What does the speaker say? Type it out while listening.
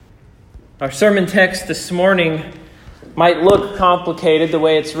Our sermon text this morning might look complicated the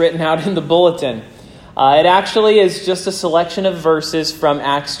way it's written out in the bulletin. It actually is just a selection of verses from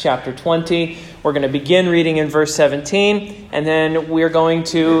Acts chapter 20. We're going to begin reading in verse 17, and then we're going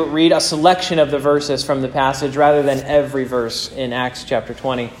to read a selection of the verses from the passage rather than every verse in Acts chapter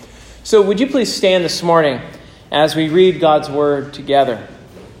 20. So would you please stand this morning as we read God's word together?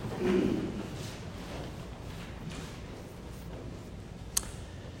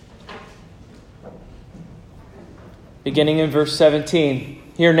 Beginning in verse 17.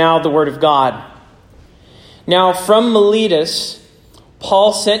 Hear now the word of God. Now from Miletus,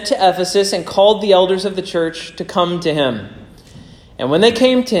 Paul sent to Ephesus and called the elders of the church to come to him. And when they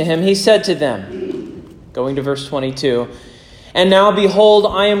came to him, he said to them, going to verse 22, "And now behold,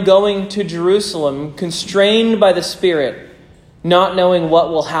 I am going to Jerusalem, constrained by the Spirit, not knowing what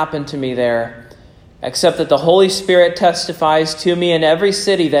will happen to me there, except that the Holy Spirit testifies to me in every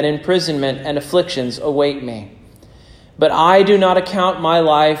city that imprisonment and afflictions await me. But I do not account my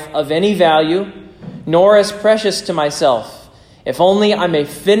life of any value, nor as precious to myself, if only I may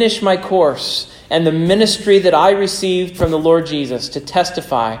finish my course and the ministry that I received from the Lord Jesus to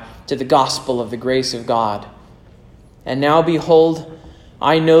testify to the gospel of the grace of God. And now behold,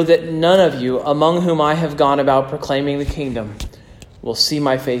 I know that none of you among whom I have gone about proclaiming the kingdom will see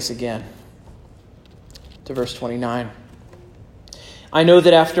my face again." To verse 29. "I know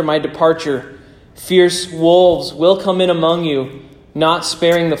that after my departure, fierce wolves will come in among you, not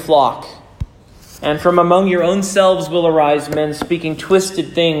sparing the flock. And from among your own selves will arise men speaking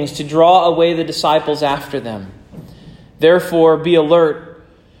twisted things to draw away the disciples after them. Therefore be alert,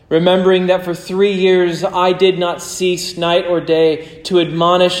 remembering that for 3 years I did not cease night or day to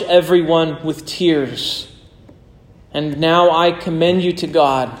admonish everyone with tears. And now I commend you to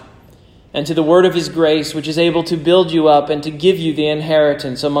God and to the word of his grace, which is able to build you up and to give you the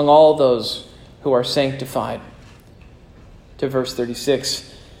inheritance among all those who are sanctified." To verse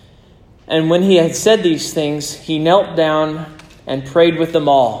 36. "And when he had said these things, he knelt down and prayed with them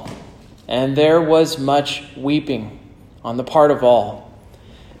all. And there was much weeping on the part of all.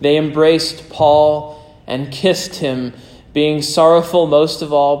 They embraced Paul and kissed him, being sorrowful most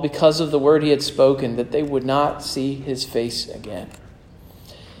of all because of the word he had spoken, that they would not see his face again.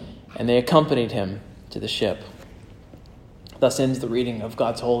 And they accompanied him to the ship." Thus ends the reading of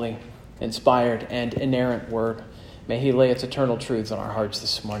God's holy, inspired, and inerrant word. May he lay its eternal truths on our hearts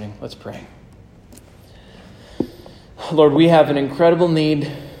this morning. Let's pray. Lord, we have an incredible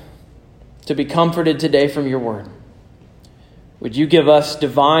need to be comforted today from your word. Would you give us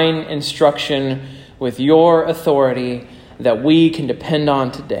divine instruction with your authority that we can depend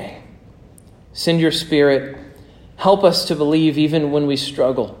on today? Send your Spirit. Help us to believe even when we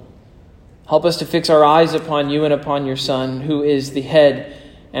struggle. Help us to fix our eyes upon you and upon your Son, who is the head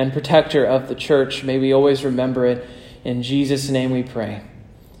and protector of the church. May we always remember it. In Jesus' name we pray.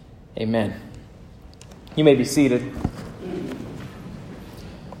 Amen. You may be seated.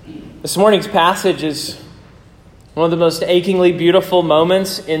 This morning's passage is one of the most achingly beautiful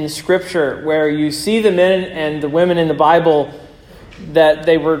moments in Scripture, where you see the men and the women in the Bible that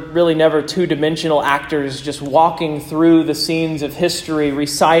they were really never two-dimensional actors just walking through the scenes of history,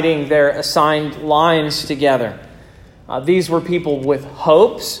 reciting their assigned lines together. These were people with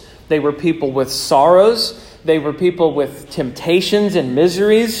hopes. They were people with sorrows. They were people with temptations and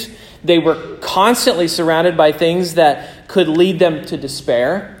miseries. They were constantly surrounded by things that could lead them to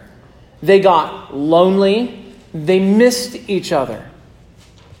despair. They got lonely. They missed each other.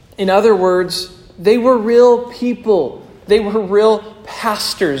 In other words, they were real people. They were real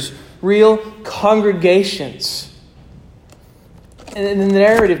pastors, real congregations. And in the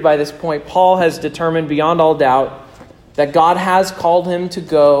narrative by this point, Paul has determined beyond all doubt that God has called him to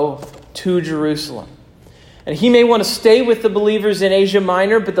go to Jerusalem. And he may want to stay with the believers in Asia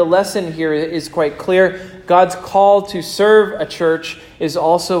Minor, but the lesson here is quite clear. God's call to serve a church is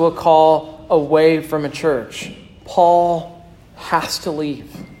also a call away from a church. Paul has to leave.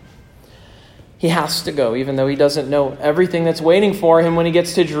 He has to go, even though he doesn't know everything that's waiting for him when he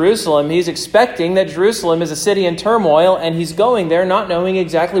gets to Jerusalem. He's expecting that Jerusalem is a city in turmoil, and he's going there not knowing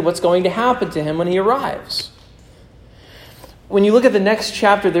exactly what's going to happen to him when he arrives. When you look at the next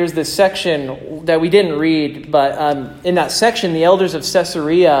chapter, there's this section that we didn't read, but in that section, the elders of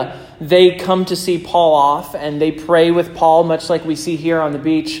Caesarea, they come to see Paul off, and they pray with Paul, much like we see here on the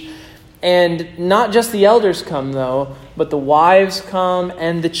beach. And not just the elders come, though, but the wives come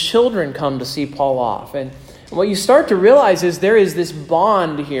and the children come to see Paul off. And what you start to realize is there is this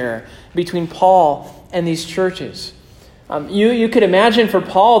bond here between Paul and these churches. You could imagine for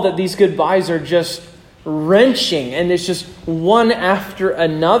Paul that these goodbyes are just wrenching, and it's just one after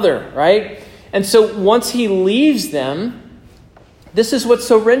another, right? And so once he leaves them, this is what's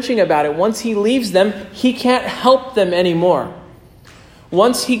so wrenching about it. Once he leaves them, he can't help them anymore.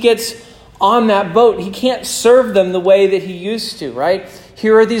 Once he gets on that boat, he can't serve them the way that he used to, right?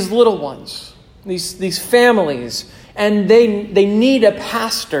 Here are these little ones, these families, and they need a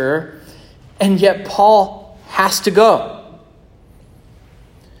pastor, and yet Paul has to go.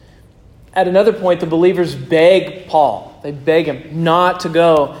 At another point, the believers beg Paul. They beg him not to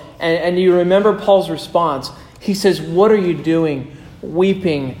go. And you remember Paul's response. He says, "What are you doing,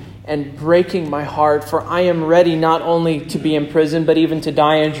 weeping and breaking my heart? For I am ready not only to be imprisoned, but even to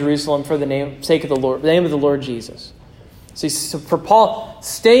die in Jerusalem for the sake of the Lord, the name of the Lord Jesus." See, so for Paul,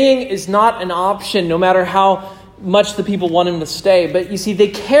 staying is not an option, no matter how much the people want him to stay. But you see, they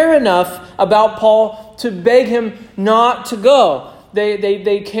care enough about Paul to beg him not to go.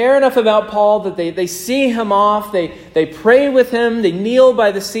 They care enough about Paul that they see him off, they pray with him, they kneel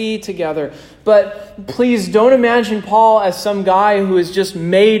by the sea together. But please don't imagine Paul as some guy who is just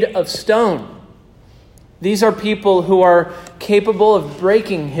made of stone. These are people who are capable of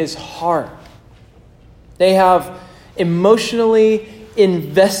breaking his heart. They have emotionally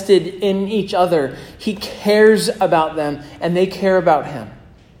invested in each other. He cares about them, and they care about him.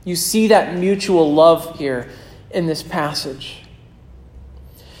 You see that mutual love here in this passage.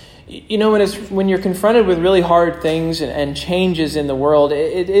 You know, when you're confronted with really hard things and changes in the world,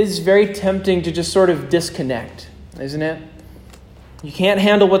 it is very tempting to just sort of disconnect, isn't it? You can't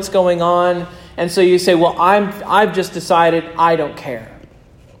handle what's going on, and so you say, "Well, I've just decided I don't care."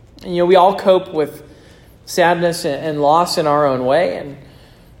 And, we all cope with sadness and loss in our own way, and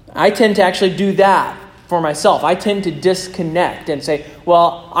I tend to actually do that for myself. I tend to disconnect and say,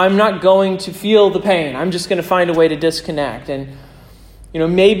 "Well, I'm not going to feel the pain. I'm just going to find a way to disconnect." And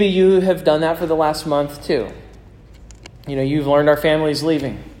maybe you have done that for the last month too. You've learned our family's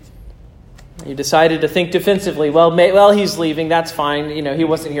leaving. You decided to think defensively. Well, he's leaving. That's fine. He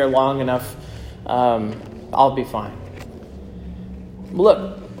wasn't here long enough. I'll be fine.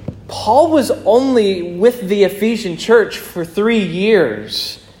 Look, Paul was only with the Ephesian church for 3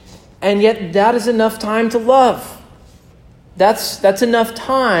 years, and yet that is enough time to love. That's enough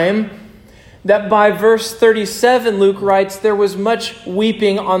time that by verse 37, Luke writes, there was much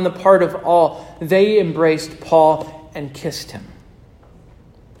weeping on the part of all. They embraced Paul and kissed him.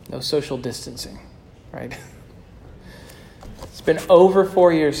 No social distancing, right? It's been over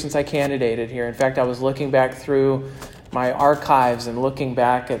 4 years since I candidated here. In fact, I was looking back through my archives and looking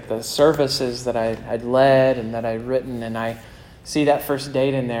back at the services that I'd led and that I'd written, and I see that first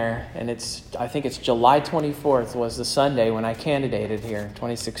date in there, and I think it's July 24th was the Sunday when I candidated here,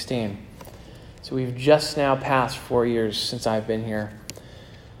 2016. So we've just now passed 4 years since I've been here.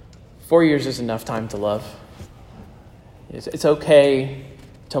 4 years is enough time to love. It's okay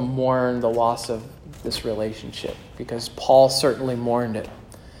to mourn the loss of this relationship, because Paul certainly mourned it,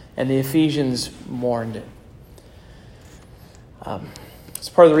 and the Ephesians mourned it. It's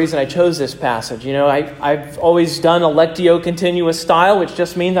part of the reason I chose this passage. I've always done a lectio continua style, which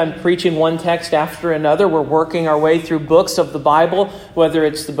just means I'm preaching one text after another. We're working our way through books of the Bible, whether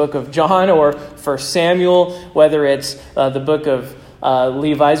it's the book of John or 1 Samuel, whether it's the book of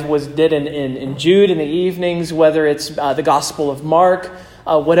Levi's did in Jude in the evenings, whether it's the Gospel of Mark,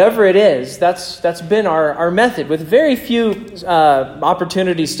 whatever it is. That's been our method, with very few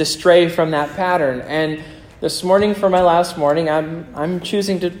opportunities to stray from that pattern. And this morning, for my last morning, I'm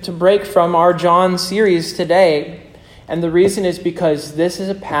choosing to break from our John series today. And the reason is because this is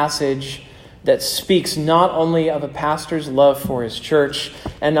a passage that speaks not only of a pastor's love for his church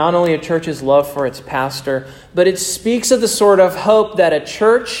and not only a church's love for its pastor, but it speaks of the sort of hope that a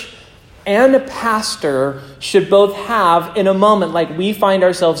church and a pastor should both have in a moment like we find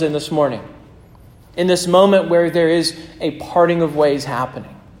ourselves in this morning. In this moment where there is a parting of ways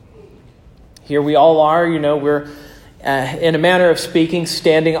happening. Here we all are, we're in a manner of speaking,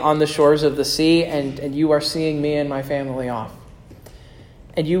 standing on the shores of the sea, and you are seeing me and my family off.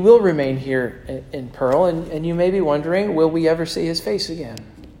 And you will remain here in Pearl, and you may be wondering, will we ever see his face again?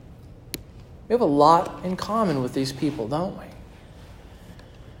 We have a lot in common with these people, don't we?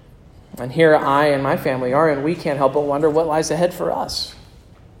 And here I and my family are, and we can't help but wonder what lies ahead for us.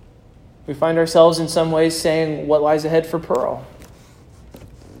 We find ourselves in some ways saying, what lies ahead for Pearl?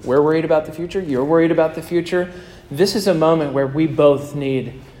 We're worried about the future. You're worried about the future. This is a moment where we both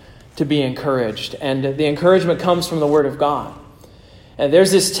need to be encouraged. And the encouragement comes from the Word of God. And there's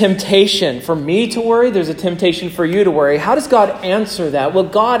this temptation for me to worry. There's a temptation for you to worry. How does God answer that? Well,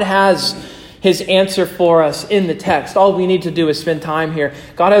 God has his answer for us in the text. All we need to do is spend time here.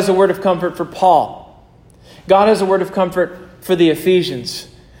 God has a word of comfort for Paul. God has a word of comfort for the Ephesians.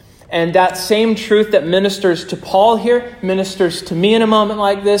 And that same truth that ministers to Paul here ministers to me in a moment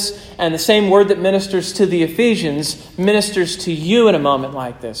like this, and the same word that ministers to the Ephesians ministers to you in a moment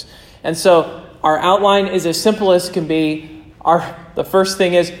like this. And so our outline is as simple as can be. The first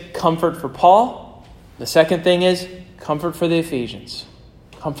thing is comfort for Paul. The second thing is comfort for the Ephesians.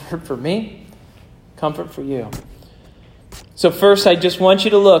 Comfort for me, comfort for you. So first, I just want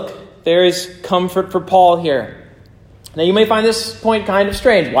you to look. There is comfort for Paul here. Now, you may find this point kind of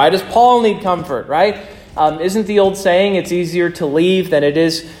strange. Why does Paul need comfort, right? Isn't the old saying, it's easier to leave than it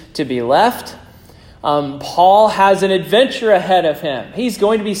is to be left? Paul has an adventure ahead of him. He's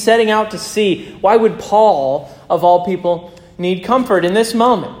going to be setting out to sea. Why would Paul, of all people, need comfort in this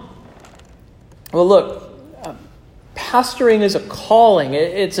moment? Well, look, pastoring is a calling.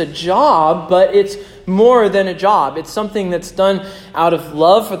 It's a job, but it's more than a job. It's something that's done out of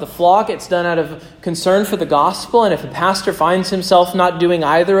love for the flock. It's done out of concern for the gospel. And if a pastor finds himself not doing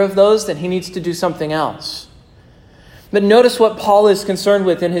either of those, then he needs to do something else. But notice what Paul is concerned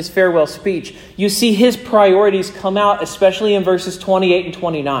with in his farewell speech. You see his priorities come out, especially in verses 28 and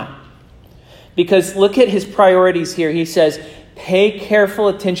 29. Because look at his priorities here. He says, "Pay careful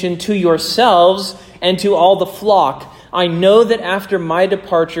attention to yourselves and to all the flock. I know that after my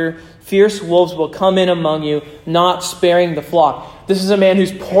departure, fierce wolves will come in among you, not sparing the flock." This is a man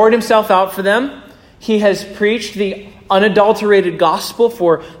who's poured himself out for them. He has preached the unadulterated gospel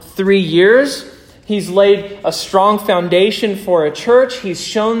for 3 years. He's laid a strong foundation for a church. He's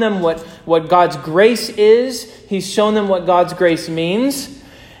shown them what God's grace is. He's shown them what God's grace means.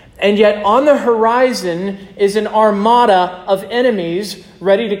 And yet on the horizon is an armada of enemies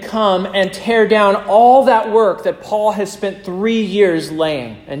ready to come and tear down all that work that Paul has spent 3 years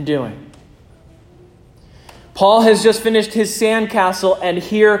laying and doing. Paul has just finished his sandcastle, and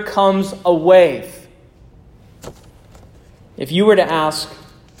here comes a wave. If you were to ask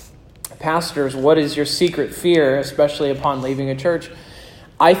pastors, what is your secret fear, especially upon leaving a church?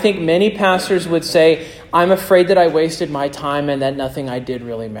 I think many pastors would say, I'm afraid that I wasted my time and that nothing I did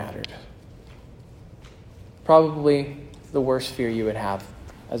really mattered. Probably the worst fear you would have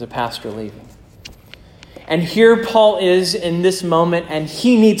as a pastor leaving. And here Paul is in this moment, and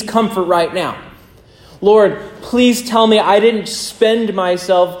he needs comfort right now. Lord, please tell me I didn't spend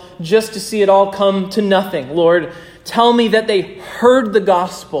myself just to see it all come to nothing. Lord, tell me that they heard the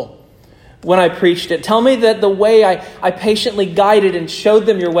gospel when I preached it. Tell me that the way I patiently guided and showed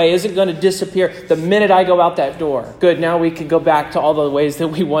them your way isn't going to disappear the minute I go out that door. Good, now we can go back to all the ways that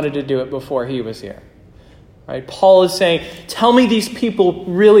we wanted to do it before he was here. Right? Paul is saying, tell me these people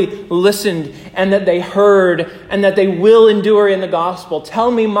really listened and that they heard and that they will endure in the gospel. Tell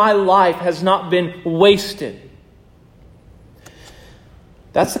me my life has not been wasted.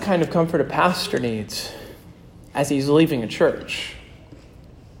 That's the kind of comfort a pastor needs as he's leaving a church.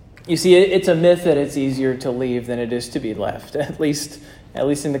 You see, it's a myth that it's easier to leave than it is to be left, at least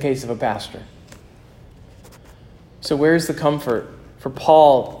in the case of a pastor. So where's the comfort for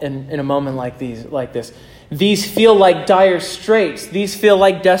Paul in a moment like this? These feel like dire straits. These feel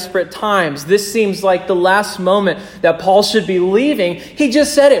like desperate times. This seems like the last moment that Paul should be leaving. He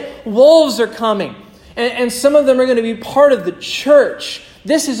just said it. Wolves are coming. And some of them are going to be part of the church.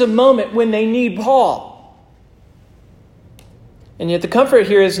 This is a moment when they need Paul. And yet the comfort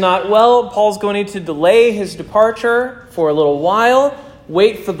here is not, well, Paul's going to delay his departure for a little while,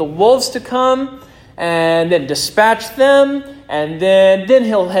 wait for the wolves to come, and then dispatch them, and then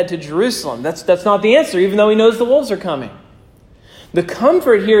he'll head to Jerusalem. That's not the answer, even though he knows the wolves are coming. The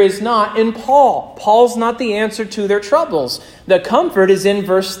comfort here is not in Paul. Paul's not the answer to their troubles. The comfort is in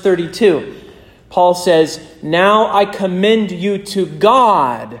verse 32. Paul says, "Now I commend you to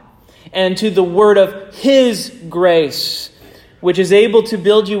God and to the word of his grace, which is able to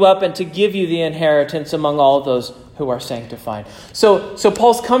build you up and to give you the inheritance among all those who are sanctified." So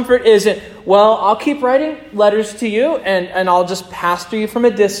Paul's comfort isn't, well, I'll keep writing letters to you and I'll just pastor you from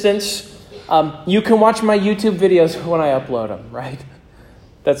a distance. You can watch my YouTube videos when I upload them, right?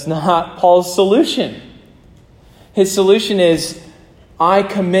 That's not Paul's solution. His solution is, I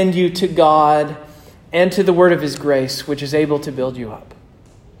commend you to God and to the word of his grace, which is able to build you up.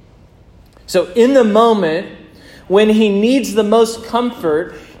 So in the moment when he needs the most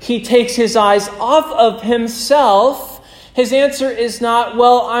comfort, he takes his eyes off of himself. His answer is not,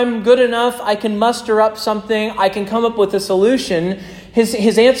 well, I'm good enough, I can muster up something, I can come up with a solution.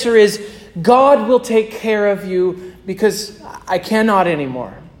 His answer is, God will take care of you because I cannot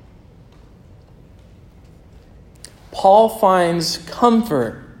anymore. Paul finds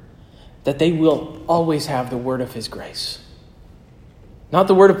comfort that they will always have the word of his grace. Not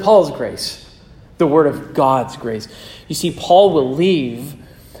the word of Paul's grace, the word of God's grace. You see, Paul will leave,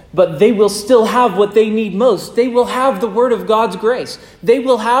 but they will still have what they need most. They will have the word of God's grace. They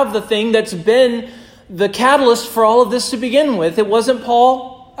will have the thing that's been the catalyst for all of this to begin with. It wasn't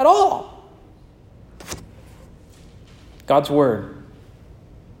Paul at all. God's word.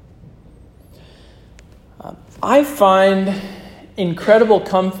 I find incredible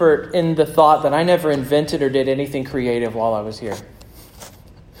comfort in the thought that I never invented or did anything creative while I was here.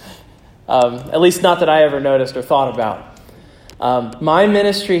 At least not that I ever noticed or thought about. My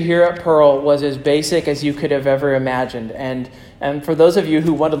ministry here at Pearl was as basic as you could have ever imagined. And for those of you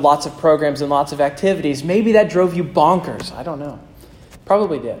who wanted lots of programs and lots of activities, maybe that drove you bonkers. I don't know.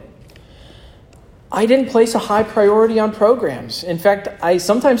 Probably did. I didn't place a high priority on programs. In fact, I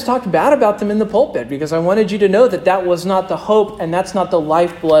sometimes talked bad about them in the pulpit because I wanted you to know that that was not the hope and that's not the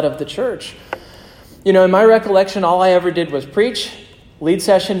lifeblood of the church. You know, in my recollection, all I ever did was preach, lead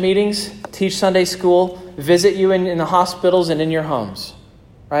session meetings, teach Sunday school, visit you in the hospitals and in your homes,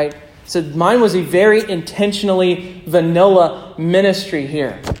 right? So mine was a very intentionally vanilla ministry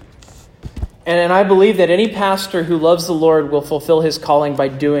here. And I believe that any pastor who loves the Lord will fulfill his calling by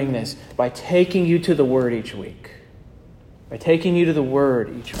doing this, by taking you to the Word each week. By taking you to the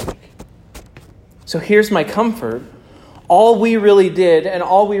Word each week. So here's my comfort. All we really did and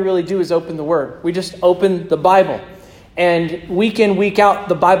all we really do is open the Word. We just open the Bible. And week in, week out,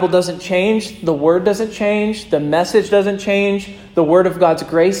 the Bible doesn't change. The Word doesn't change. The message doesn't change. The Word of God's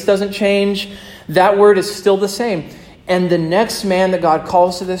grace doesn't change. That Word is still the same. And the next man that God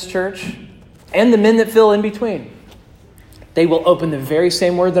calls to this church, and the men that fill in between, they will open the very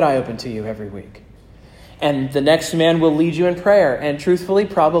same word that I open to you every week. And the next man will lead you in prayer, and truthfully,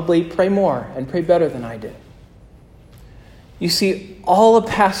 probably pray more and pray better than I did. You see, all a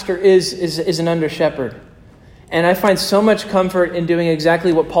pastor is an under-shepherd. And I find so much comfort in doing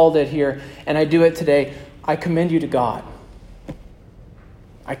exactly what Paul did here, and I do it today. I commend you to God.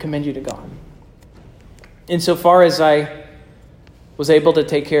 I commend you to God. Insofar as I was able to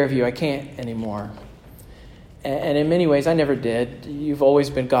take care of you, I can't anymore. And in many ways, I never did. You've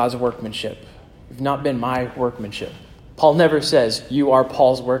always been God's workmanship. You've not been my workmanship. Paul never says, you are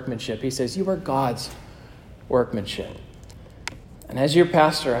Paul's workmanship. He says, you are God's workmanship. And as your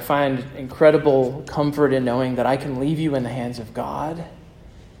pastor, I find incredible comfort in knowing that I can leave you in the hands of God.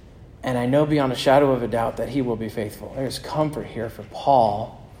 And I know beyond a shadow of a doubt that he will be faithful. There's comfort here for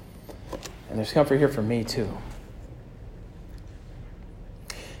Paul. And there's comfort here for me too.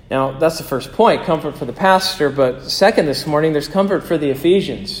 Now, that's the first point, comfort for the pastor. But second this morning, there's comfort for the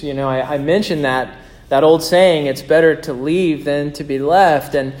Ephesians. You know, I mentioned that old saying, it's better to leave than to be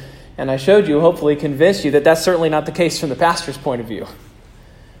left. And I showed you, hopefully convinced you, that that's certainly not the case from the pastor's point of view.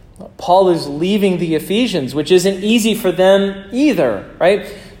 Paul is leaving the Ephesians, which isn't easy for them either,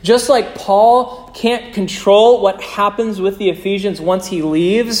 right? Just like Paul can't control what happens with the Ephesians once he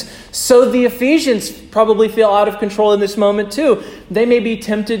leaves, so the Ephesians probably feel out of control in this moment too. They may be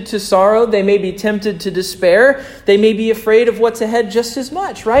tempted to sorrow. They may be tempted to despair. They may be afraid of what's ahead just as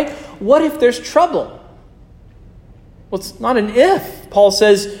much, right? What if there's trouble? Well, it's not an if. Paul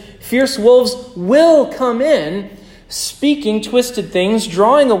says, fierce wolves will come in, speaking twisted things,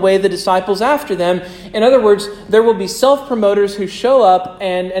 drawing away the disciples after them. In other words, there will be self-promoters who show up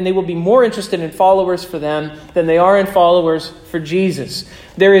and they will be more interested in followers for them than they are in followers for Jesus.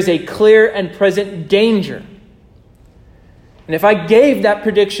 There is a clear and present danger. And if I gave that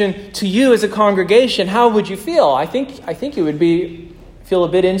prediction to you as a congregation, how would you feel? I think you would feel a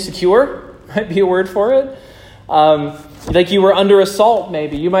bit insecure, might be a word for it. Like you were under assault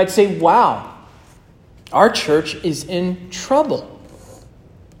maybe. You might say, wow, our church is in trouble.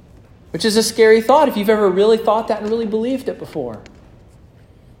 Which is a scary thought if you've ever really thought that and really believed it before.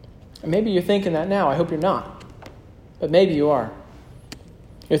 And maybe you're thinking that now. I hope you're not. But maybe you are.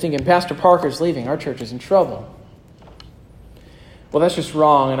 You're thinking, Pastor Parker's leaving. Our church is in trouble. Well, that's just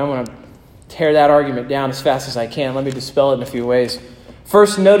wrong, and I'm going to tear that argument down as fast as I can. Let me dispel it in a few ways.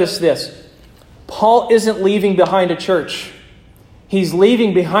 First, notice this. Paul isn't leaving behind a church. He's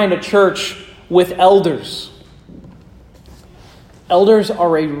leaving behind a church with elders. Elders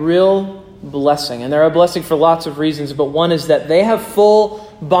are a real blessing, and they're a blessing for lots of reasons, but one is that they have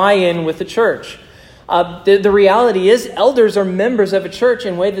full buy-in with the church. The reality is elders are members of a church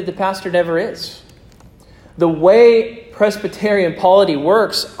in a way that the pastor never is. The way Presbyterian polity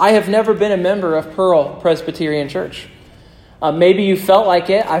works, I have never been a member of Pearl Presbyterian Church. Maybe you felt like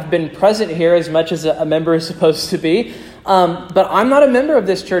it. I've been present here as much as a member is supposed to be. But I'm not a member of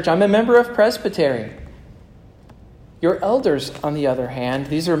this church. I'm a member of Presbyterian. Your elders, on the other hand,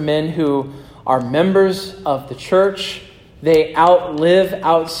 these are men who are members of the church. They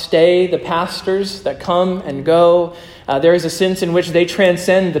outstay the pastors that come and go. There is a sense in which they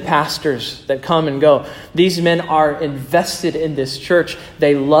transcend the pastors that come and go. These men are invested in this church.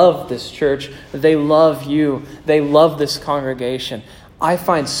 They love this church. They love you. They love this congregation. I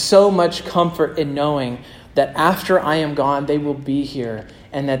find so much comfort in knowing that after I am gone, they will be here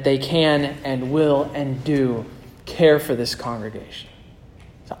and that they can and will and do care for this congregation.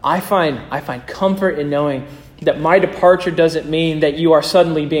 So I find comfort in knowing that my departure doesn't mean that you are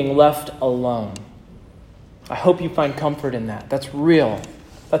suddenly being left alone. I hope you find comfort in that. That's real.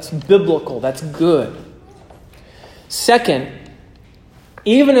 That's biblical. That's good. Second,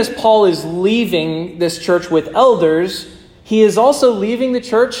 even as Paul is leaving this church with elders, he is also leaving the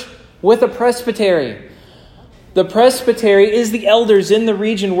church with a presbytery. The presbytery is the elders in the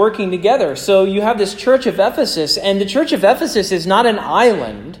region working together. So you have this church of Ephesus, and the church of Ephesus is not an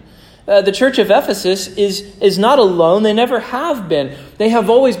island. The church of Ephesus is not alone. They never have been. They have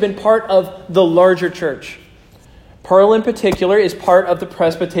always been part of the larger church. Pearl in particular is part of the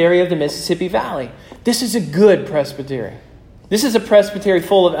presbytery of the Mississippi Valley. This is a good presbytery. This is a presbytery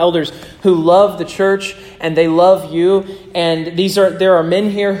full of elders who love the church and they love you. And there are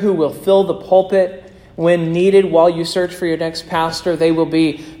men here who will fill the pulpit when needed while you search for your next pastor. They will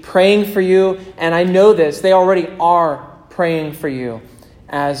be praying for you. And I know this. They already are praying for you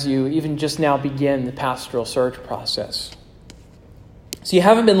as you even just now begin the pastoral search process. So you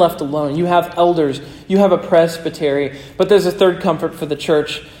haven't been left alone. You have elders. You have a presbytery. But there's a third comfort for the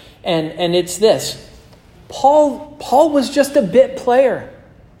church. And it's this. Paul was just a bit player.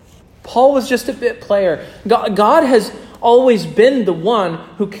 Paul was just a bit player. God has always been the one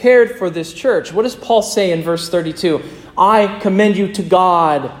who cared for this church. What does Paul say in verse 32? I commend you to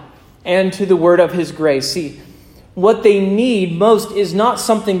God and to the word of his grace. See, what they need most is not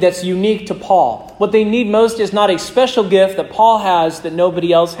something that's unique to Paul. What they need most is not a special gift that Paul has that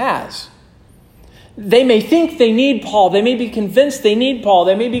nobody else has. They may think they need Paul. They may be convinced they need Paul.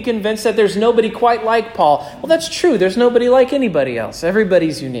 They may be convinced that there's nobody quite like Paul. Well, that's true. There's nobody like anybody else.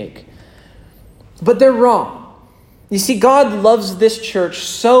 Everybody's unique. But they're wrong. You see, God loves this church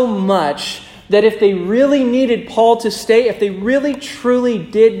so much that if they really needed Paul to stay, if they really truly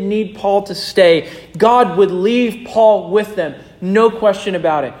did need Paul to stay, God would leave Paul with them. No question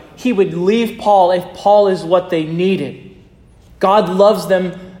about it. He would leave Paul if Paul is what they needed. God loves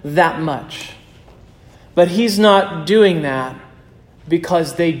them that much. But he's not doing that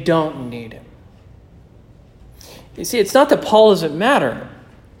because they don't need him. You see, it's not that Paul doesn't matter.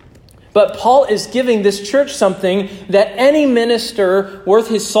 But Paul is giving this church something that any minister worth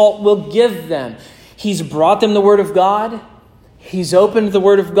his salt will give them. He's brought them the Word of God. He's opened the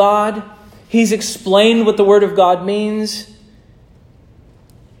Word of God. He's explained what the Word of God means.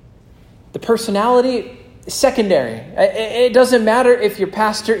 The personality is secondary. It doesn't matter if your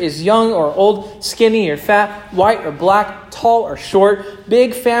pastor is young or old, skinny or fat, white or black, tall or short,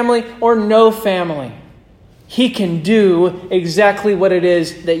 big family or no family. He can do exactly what it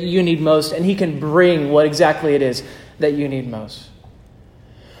is that you need most, and he can bring what exactly it is that you need most.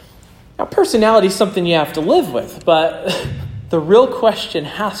 Now, personality is something you have to live with, but the real question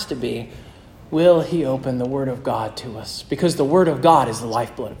has to be, will he open the Word of God to us? Because the Word of God is the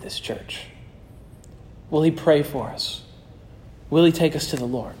lifeblood of this church. Will he pray for us? Will he take us to the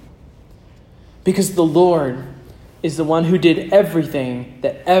Lord? Because the Lord is the one who did everything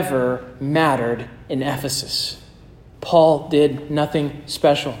that ever mattered in Ephesus. Paul did nothing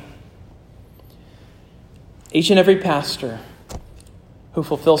special. Each and every pastor who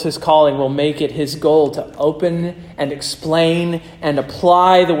fulfills his calling will make it his goal to open and explain and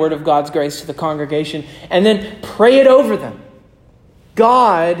apply the word of God's grace to the congregation and then pray it over them.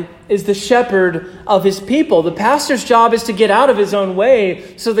 God is the shepherd of his people. The pastor's job is to get out of his own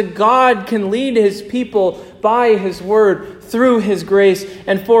way so that God can lead his people by his word, through his grace,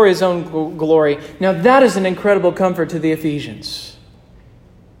 and for his own glory. Now that is an incredible comfort to the Ephesians.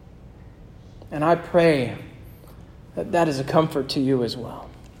 And I pray that that is a comfort to you as well.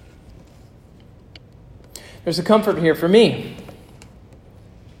 There's a comfort here for me.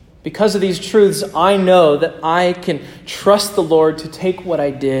 Because of these truths, I know that I can trust the Lord to take what I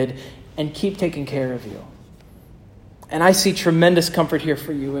did and keep taking care of you. And I see tremendous comfort here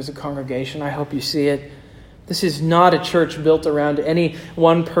for you as a congregation. I hope you see it. This is not a church built around any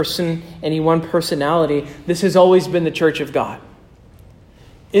one person, any one personality. This has always been the church of God.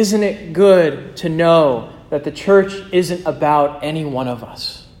 Isn't it good to know that the church isn't about any one of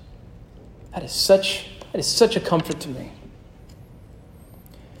us? That is such a comfort to me.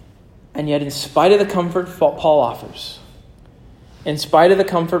 And yet, in spite of the comfort Paul offers, in spite of the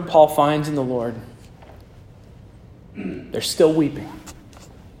comfort Paul finds in the Lord, There's still weeping.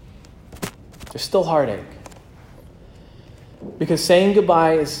 There's still heartache. Because saying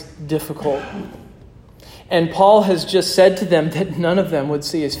goodbye is difficult. And Paul has just said to them that none of them would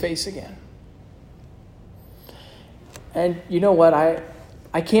see his face again. And you know what?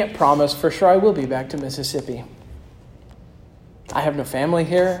 I can't promise for sure I will be back to Mississippi. I have no family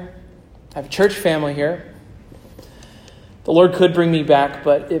here. I have a church family here. The Lord could bring me back,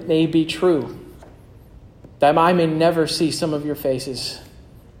 but it may be true that I may never see some of your faces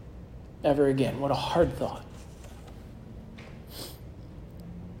ever again. What a hard thought.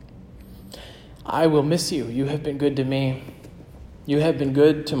 I will miss you. You have been good to me. You have been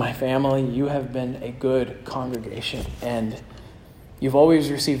good to my family. You have been a good congregation. And you've always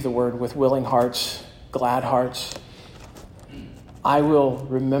received the word with willing hearts, glad hearts. I will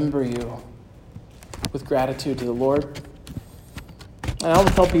remember you with gratitude to the Lord. And I will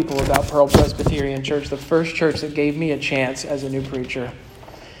tell people about Pearl Presbyterian Church, the first church that gave me a chance as a new preacher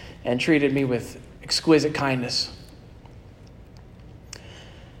and treated me with exquisite kindness.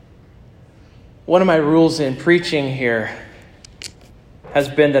 One of my rules in preaching here has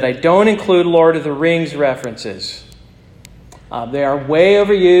been that I don't include Lord of the Rings references. They are way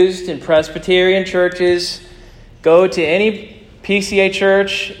overused in Presbyterian churches. Go to any PCA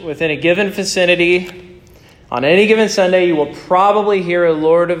church within a given vicinity. On any given Sunday, you will probably hear a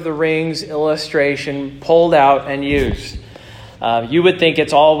Lord of the Rings illustration pulled out and used. You would think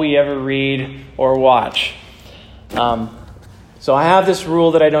it's all we ever read or watch. So I have this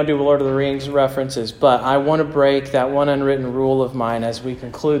rule that I don't do Lord of the Rings references, but I want to break that one unwritten rule of mine as we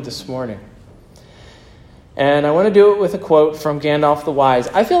conclude this morning. And I want to do it with a quote from Gandalf the Wise.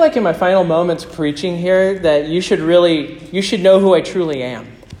 I feel like in my final moments preaching here that you should know who I truly am.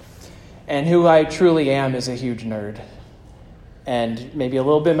 And who I truly am is a huge nerd. And maybe a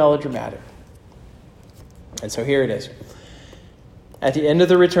little bit melodramatic. And so here it is. At the end of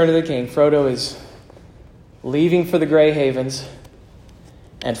the Return of the King, Frodo is leaving for the Grey Havens,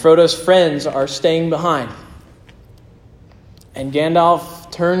 and Frodo's friends are staying behind. And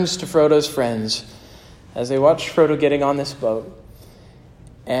Gandalf turns to Frodo's friends as they watch Frodo getting on this boat.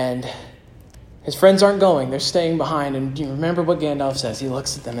 And his friends aren't going, they're staying behind. And do you remember what Gandalf says? He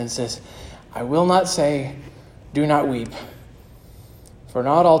looks at them and says, I will not say, do not weep, for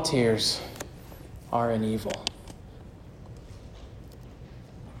not all tears are an evil.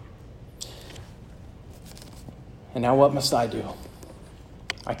 And now what must I do?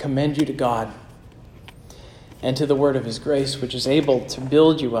 I commend you to God and to the word of his grace, which is able to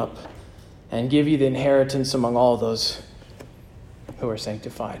build you up and give you the inheritance among all those who are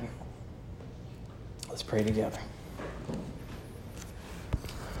sanctified. Let's pray together.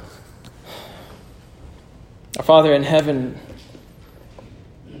 Our Father in heaven,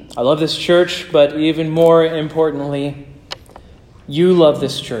 I love this church, but even more importantly, you love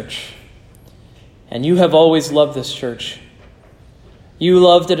this church. And you have always loved this church. You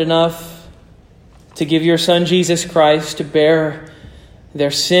loved it enough to give your Son, Jesus Christ, to bear their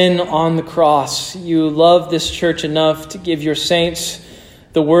sin on the cross. You loved this church enough to give your saints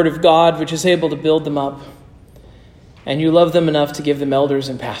the word of God, which is able to build them up. And you love them enough to give them elders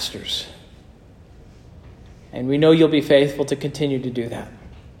and pastors. And we know you'll be faithful to continue to do that.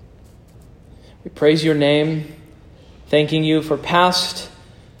 We praise your name, thanking you for past,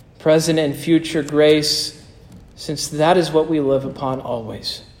 present, and future grace, since that is what we live upon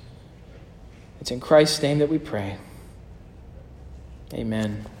always. It's in Christ's name that we pray.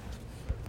 Amen.